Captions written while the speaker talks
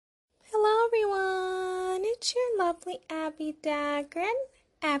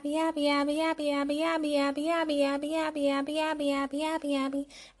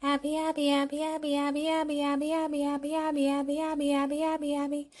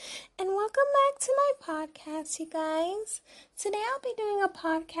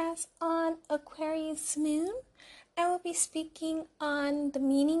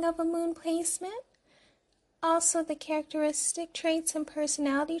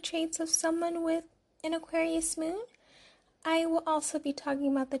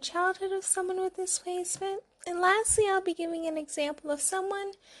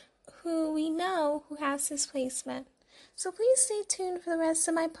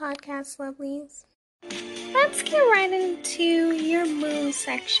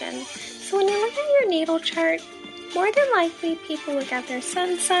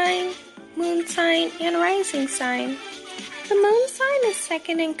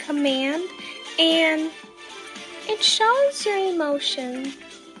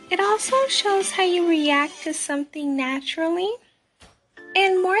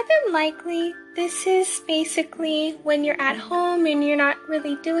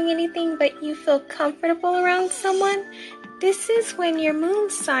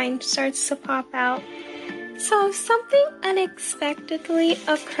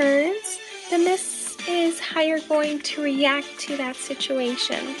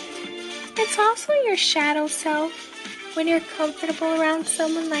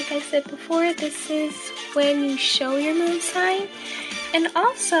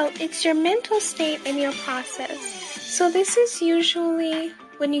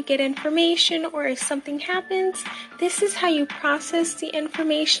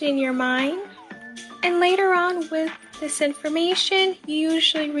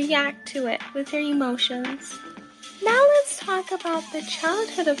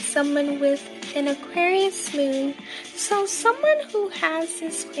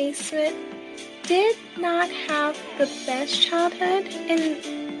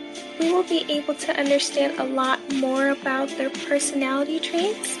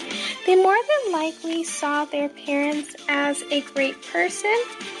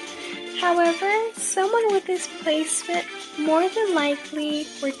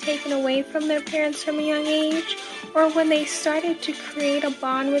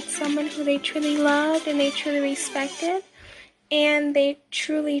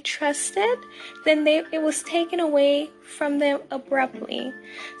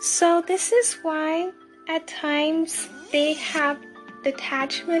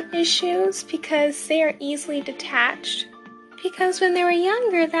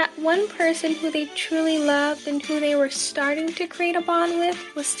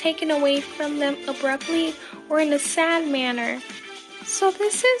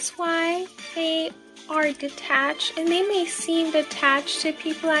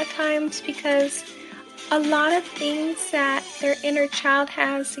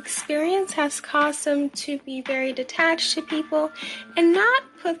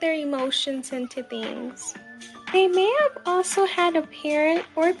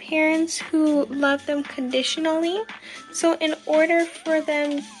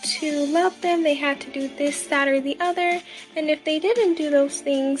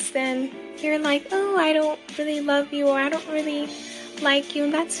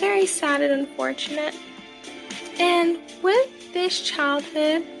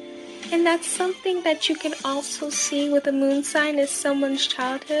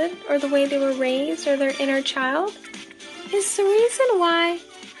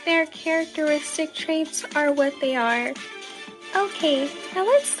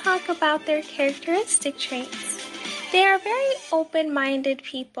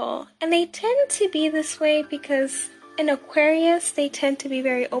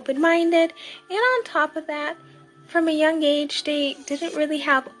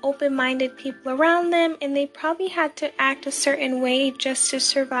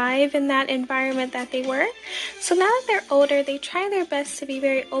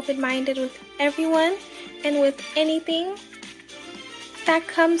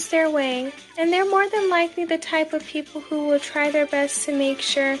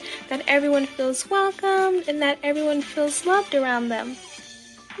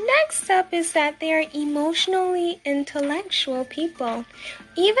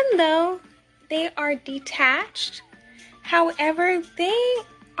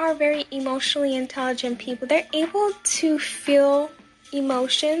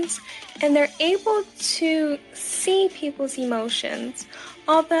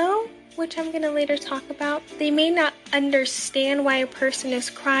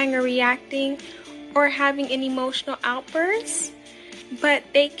or having an emotional outburst, but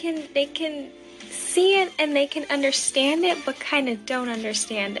they can see it and they can understand it, but kind of don't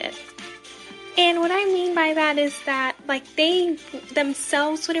understand it. And what I mean by that is that, like, they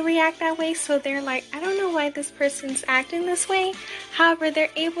themselves wouldn't react that way, so they're like, I don't know why this person's acting this way. However, they're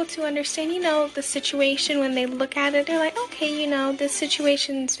able to understand, the situation. When they look at it, they're like, okay, this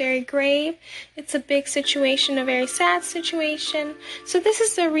situation is very grave. It's a big situation, a very sad situation. So this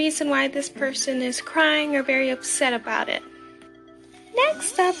is the reason why this person is crying or very upset about it.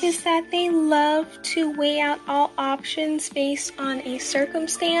 Next up is that they love to weigh out all options based on a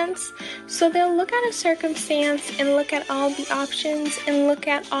circumstance. So they'll look at a circumstance and look at all the options and look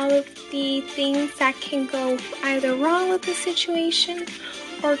at all of the things that can go either wrong with the situation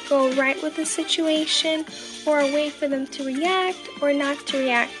or go right with the situation, or a way for them to react or not to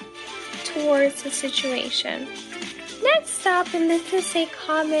react towards the situation. Next up, and this is a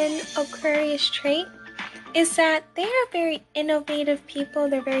common Aquarius trait, is that they are very innovative people.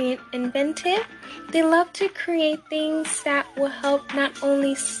 They're very inventive. They love to create things that will help not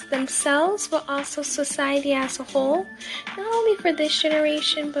only themselves, but also society as a whole. Not only for this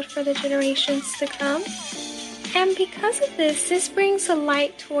generation, but for the generations to come. And because of this brings a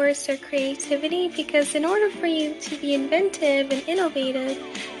light towards their creativity, because in order for you to be inventive and innovative,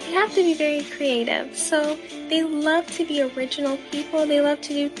 you have to be very creative. So they love to be original people. They love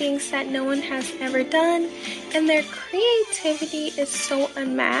to do things that no one has ever done. And their creativity is so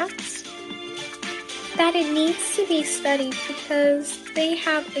unmatched that it needs to be studied, because they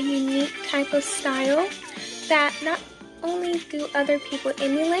have a unique type of style that not only do other people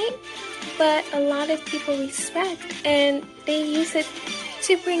emulate, but a lot of people respect, and they use it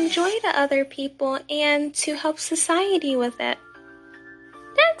to bring joy to other people and to help society with it.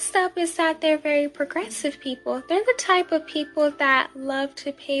 Next up is that they're very progressive people. They're the type of people that love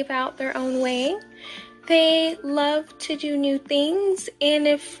to pave out their own way. They love to do new things, and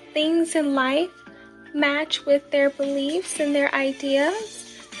if things in life match with their beliefs and their ideas,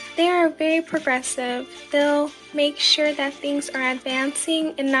 they are very progressive. They'll make sure that things are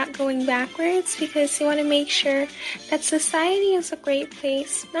advancing and not going backwards, because they want to make sure that society is a great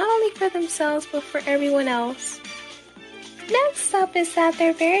place, not only for themselves, but for everyone else. Next up is that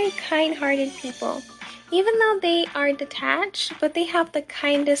they're very kind-hearted people. Even though they are detached, but they have the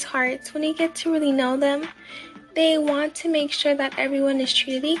kindest hearts. When you get to really know them, they want to make sure that everyone is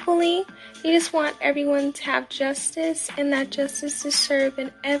treated equally. They just want everyone to have justice, and that justice is served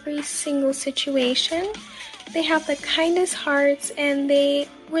in every single situation. They have the kindest hearts, and they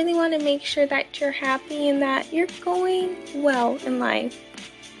really want to make sure that you're happy and that you're going well in life.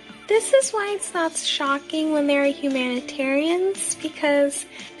 This is why it's not shocking when they're humanitarians, because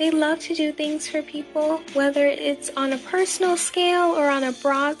they love to do things for people, whether it's on a personal scale or on a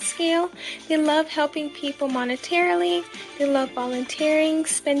broad scale. They love helping people monetarily. They love volunteering,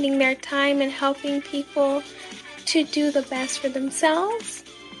 spending their time and helping people to do the best for themselves.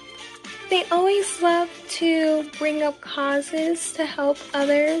 They always love to bring up causes to help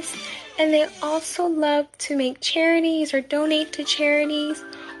others, and they also love to make charities or donate to charities,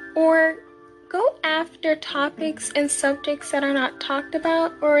 or go after topics and subjects that are not talked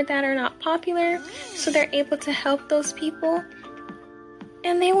about or that are not popular, so they're able to help those people.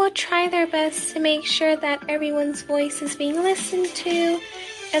 And they will try their best to make sure that everyone's voice is being listened to,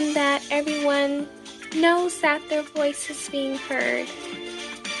 and that everyone knows that their voice is being heard.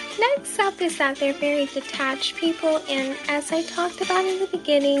 Next up is that they're very detached people, and as I talked about in the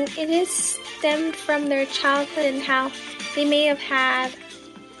beginning, it is stemmed from their childhood and how they may have had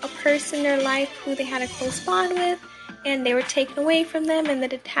a person in their life who they had a close bond with, and they were taken away from them, and the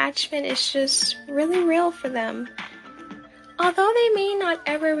detachment is just really real for them. Although they may not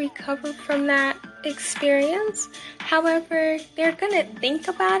ever recover from that experience, however, they're going to think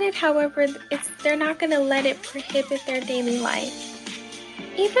about it. However, they're not going to let it prohibit their daily life.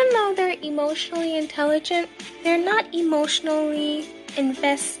 Even though they're emotionally intelligent, they're not emotionally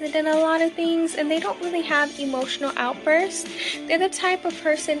invested in a lot of things, and they don't really have emotional outbursts. They're the type of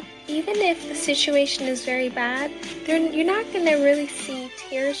person, even if the situation is very bad, you're not going to really see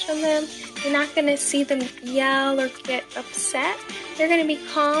tears from them. You're not going to see them yell or get upset. They're going to be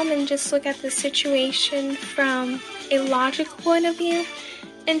calm and just look at the situation from a logical point of view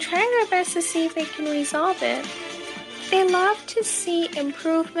and try their best to see if they can resolve it. They love to see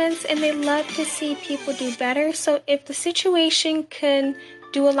improvements, and they love to see people do better. So if the situation can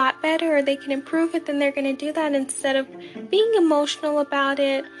do a lot better or they can improve it, then they're going to do that instead of being emotional about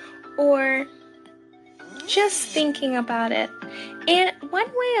it or just thinking about it. And one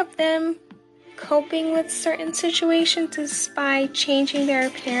way of them coping with certain situations is by changing their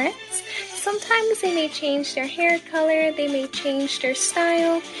appearance. sometimes they may change their hair color, they may change their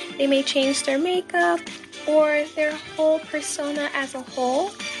style, they may change their makeup, or their whole persona as a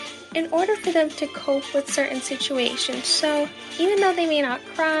whole in order for them to cope with certain situations. So even though they may not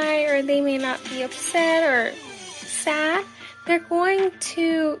cry or they may not be upset or sad, they're going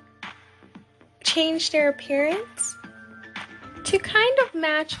to change their appearance to kind of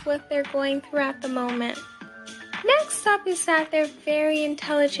match what they're going through at the moment. Next up is that they're very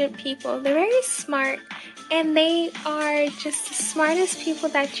intelligent people. They're very smart, and they are just the smartest people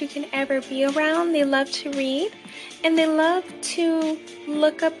that you can ever be around. They love to read, and they love to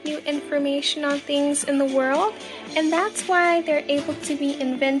look up new information on things in the world, and that's why they're able to be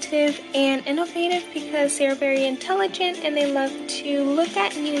inventive and innovative, because they're very intelligent and they love to look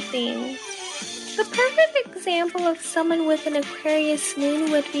at new things. The perfect example of someone with an Aquarius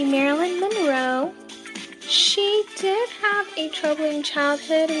moon would be Marilyn Monroe. She did have a troubling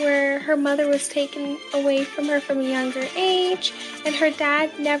childhood where her mother was taken away from her from a younger age, and her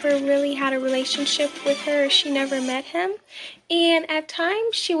dad never really had a relationship with her. She never met him, and at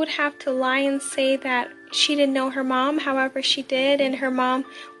times she would have to lie and say that she didn't know her mom. However, she did, and her mom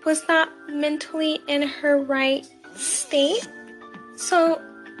was not mentally in her right state. So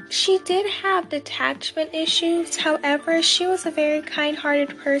she did have detachment issues. However, she was a very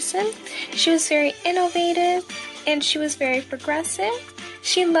kind-hearted person. She was very innovative, and she was very progressive.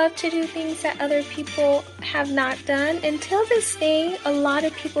 She loved to do things that other people have not done. Until this day, a lot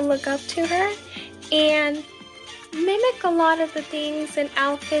of people look up to her and mimic a lot of the things and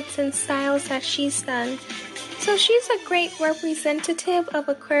outfits and styles that she's done. So she's a great representative of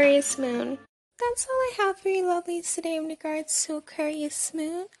Aquarius moon. That's all I have for you lovelies today in regards to Aquarius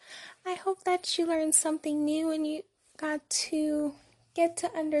moon. I hope that you learned something new and you got to get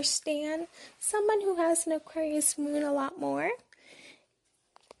to understand someone who has an Aquarius moon a lot more.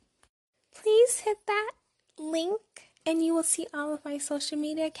 Please hit that link and you will see all of my social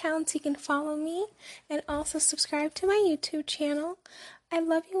media accounts. You can follow me and also subscribe to my YouTube channel. I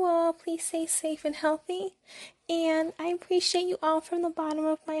love you all. Please stay safe and healthy. And I appreciate you all from the bottom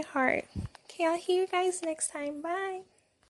of my heart. Okay, I'll hear you guys next time. Bye.